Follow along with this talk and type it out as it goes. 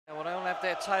have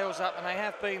their tails up, and they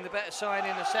have been the better side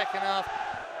in the second half.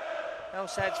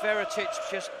 Elsad's Veritic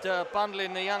just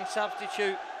bundling the young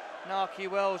substitute. Naki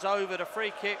Wells over the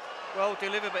free kick, well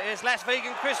delivered, but here's Lasse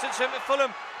Vigen Christensen for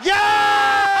Fulham.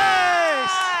 Yes!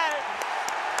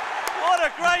 What a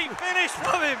great finish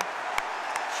from him.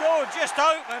 Shaw just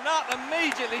opened up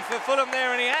immediately for Fulham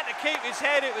there, and he had to keep his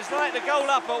head. It was like the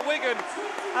goal up at Wigan.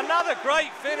 Another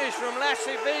great finish from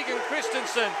Lasse Vigen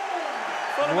Christensen.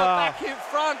 Fulham are back in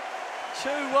front,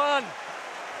 2-1.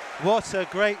 What a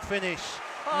great finish.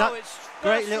 Oh, it's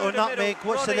great little nutmeg.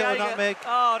 What's the little nutmeg?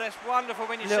 Oh, that's wonderful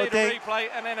when you see the replay.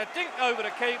 And then a dink over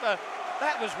the keeper.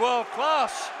 That was world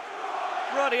class.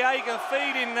 Rodallega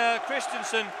feeding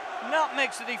Christensen.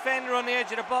 Nutmegs the defender on the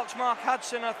edge of the box, Mark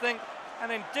Hudson, I think. And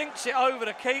then dinks it over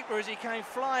the keeper as he came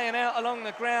flying out along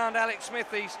the ground, Alex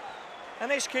Smithies. And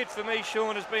this kid, for me,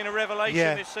 Sean, has been a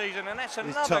revelation this season. And that's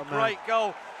another great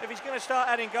goal. If he's going to start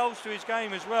adding goals to his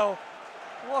game as well,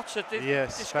 what a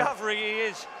discovery he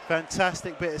is.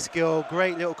 Fantastic bit of skill,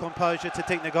 great little composure to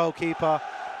dink the goalkeeper.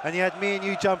 And he had me and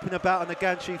you jumping about on the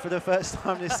gantry for the first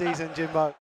time this season, Jimbo.